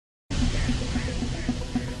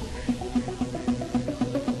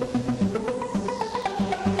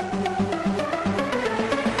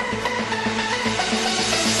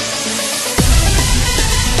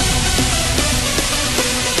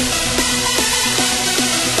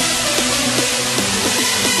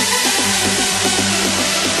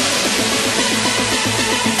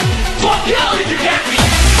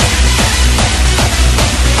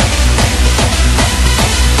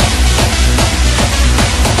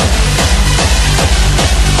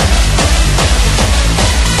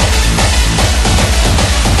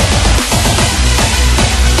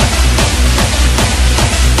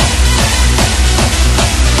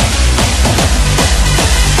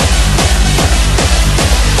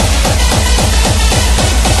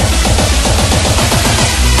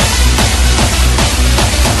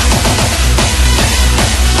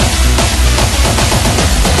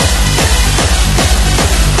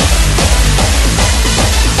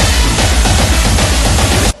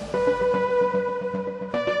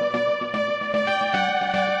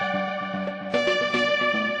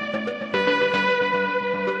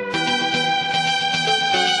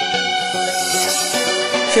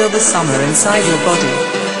the summer inside your body.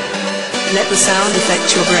 Let the sound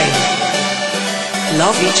affect your brain.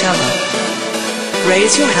 Love each other.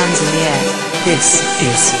 Raise your hands in the air. This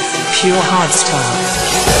is pure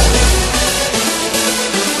hardstyle.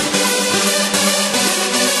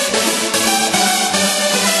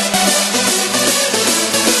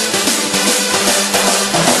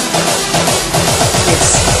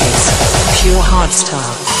 Pure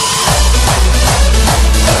hardstyle.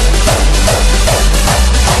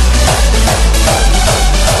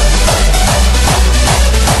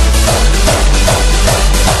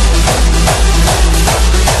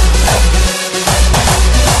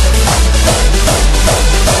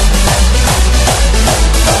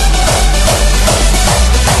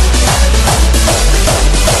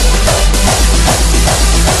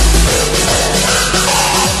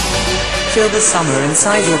 Feel the summer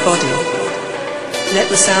inside your body. Let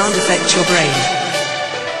the sound affect your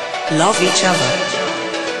brain. Love each other.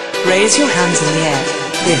 Raise your hands in the air.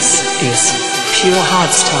 This is pure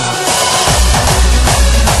hardstyle.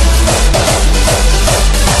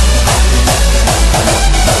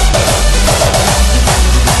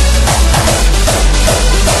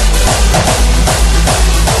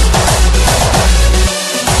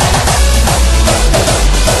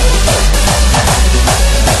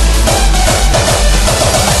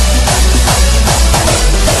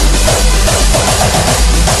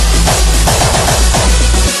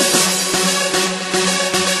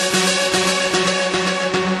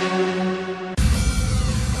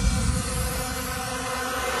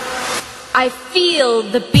 I feel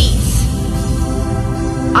the beat.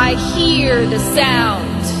 I hear the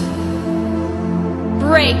sound.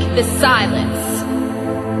 Break the silence.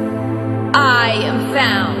 I am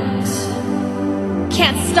found.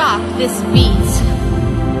 Can't stop this beat.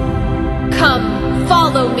 Come,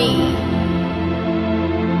 follow me.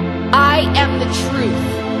 I am the truth.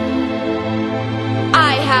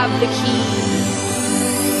 I have the key.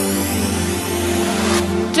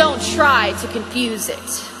 Don't try to confuse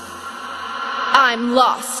it. I'm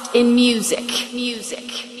lost in music,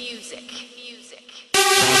 music, music, music.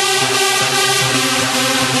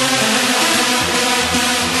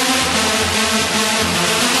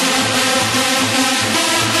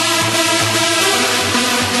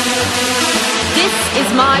 This is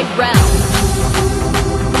my realm.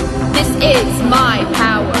 This is my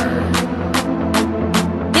power.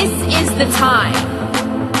 This is the time.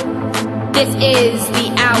 This is the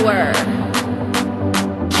hour.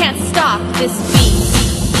 Can't stop this beat.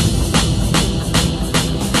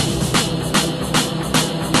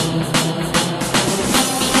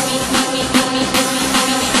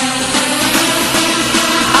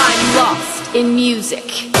 I'm lost in music.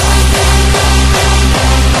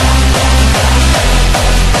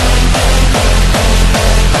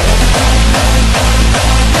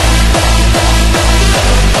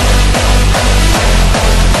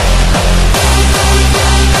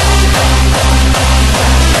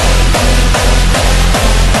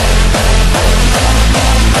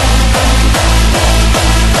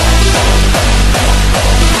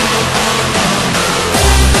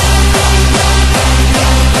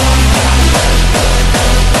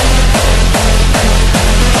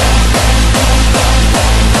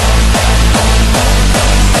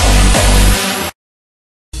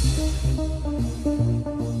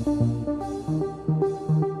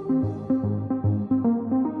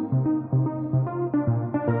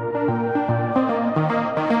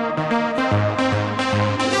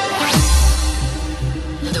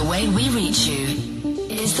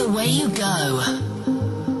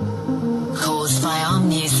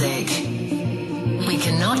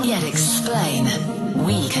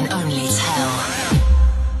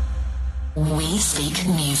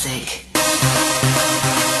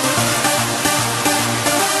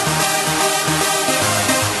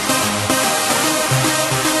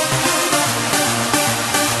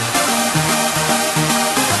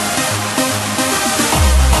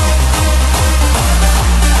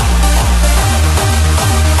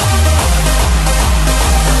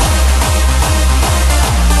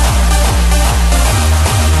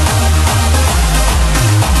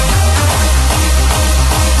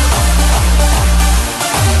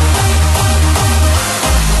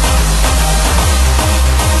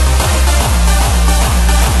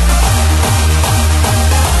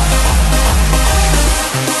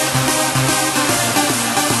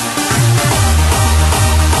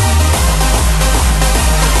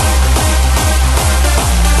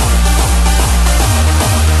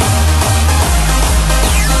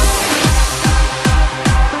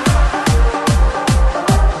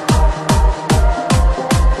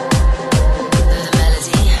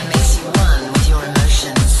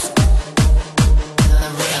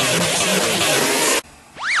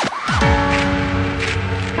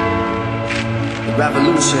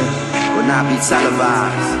 revolution will not be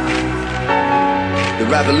televised. The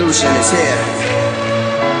revolution is here.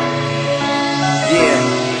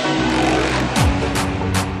 Yeah.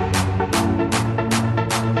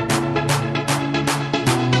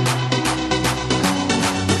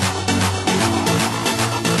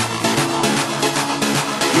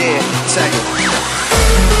 Yeah, check it.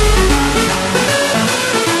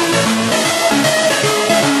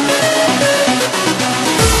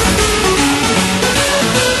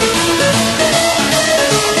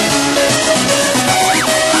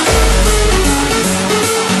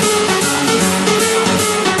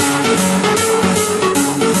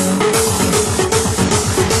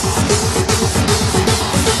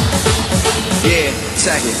 Yeah,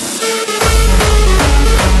 check it.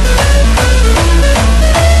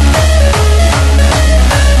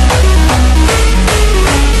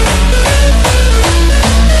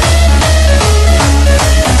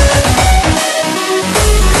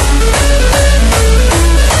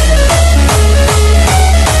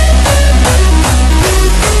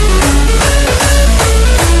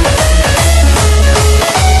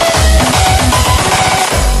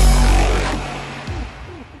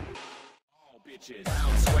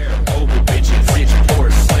 Round, square, oval bitches, rich, poor,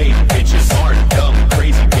 slave bitches, smart, dumb,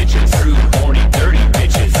 crazy bitches, rude, horny, dirty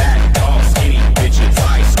bitches, fat, tall, skinny bitches,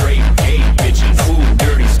 high, straight, gay bitches, cool,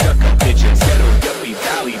 dirty, stuck-up bitches, ghetto, yuppie,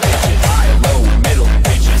 valley bitches, high, low, middle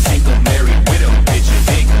bitches, single, married, widow bitches,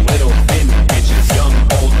 big, little, thin bitches, young,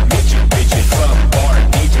 old, midget bitches, club, bar,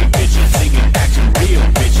 DJ bitches, singing, action, real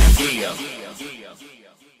bitches, yeah.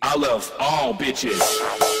 I love all bitches.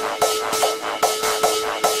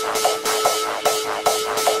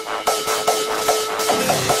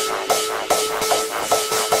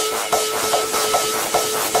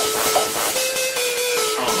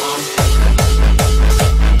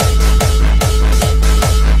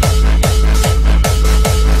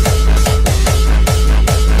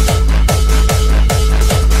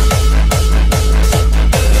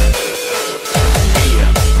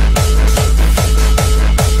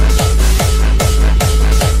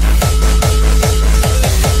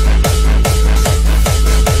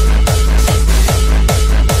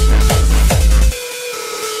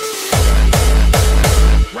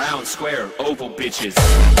 Round, square, oval bitches,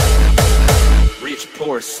 rich,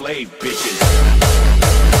 poor, slave bitches,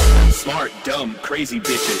 smart, dumb, crazy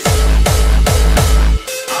bitches.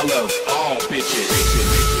 I love all bitches.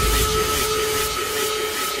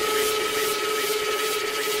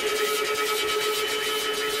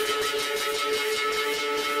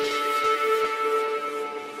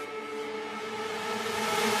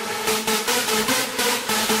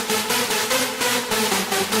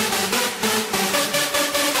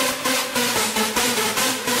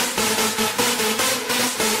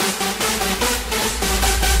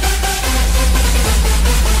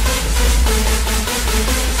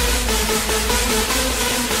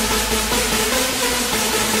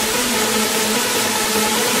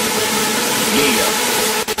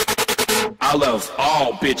 I love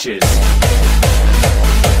all bitches.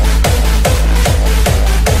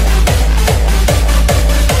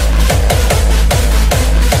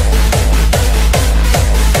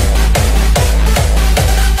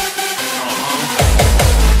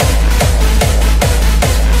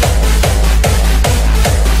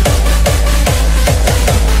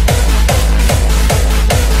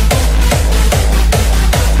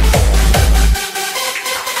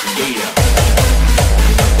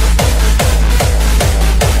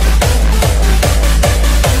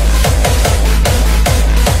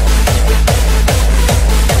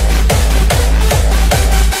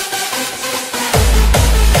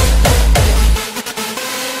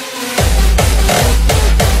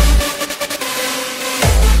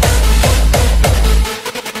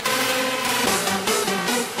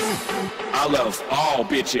 I love all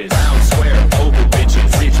bitches. Round, square, oval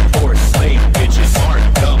bitches, rich, poor, slave bitches, smart,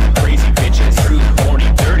 dumb, crazy bitches, rude,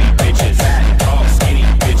 horny, dirty bitches, fat, tall, skinny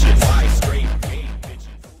bitches, high, straight, gay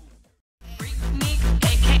bitches. Freak me,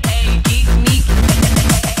 aka geek me.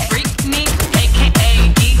 Freak me, aka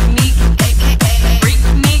geek me. Freak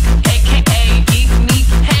me, aka geek me.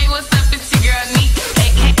 Hey, what's up? It's your girl Neek,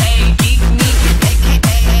 aka geek me.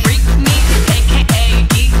 Freak me, aka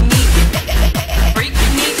geek me. Freak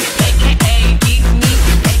me, aka geek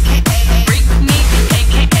me.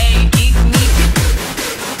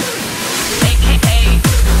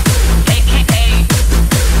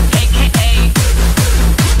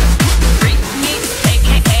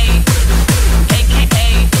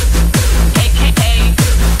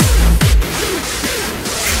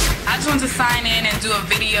 just wanted to sign in and do a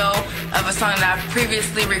video of a song that I've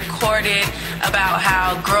previously recorded about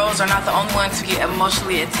how girls are not the only ones who get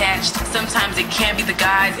emotionally attached. Sometimes it can be the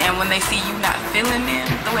guys, and when they see you not feeling them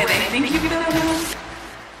the way they think you feel them.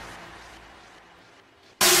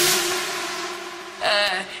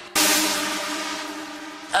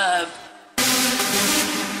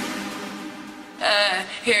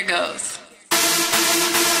 Here it goes.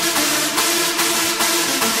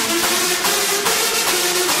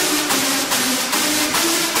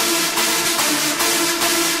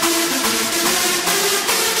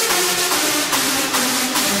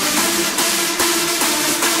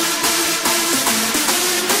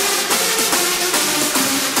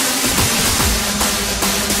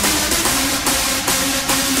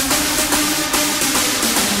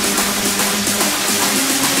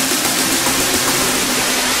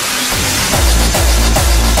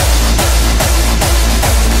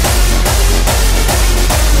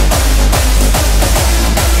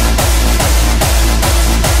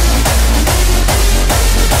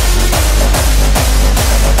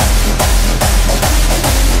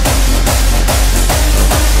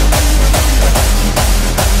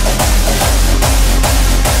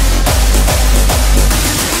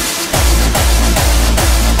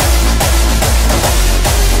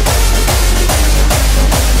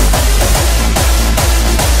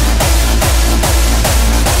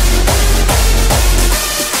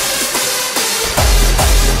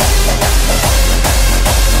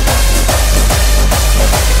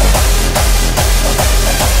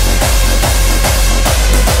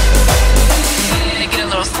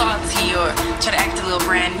 Try to act a little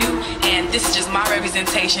brand new, and this is just my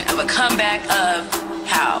representation of a comeback of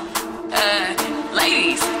how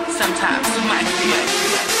ladies sometimes might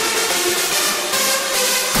feel.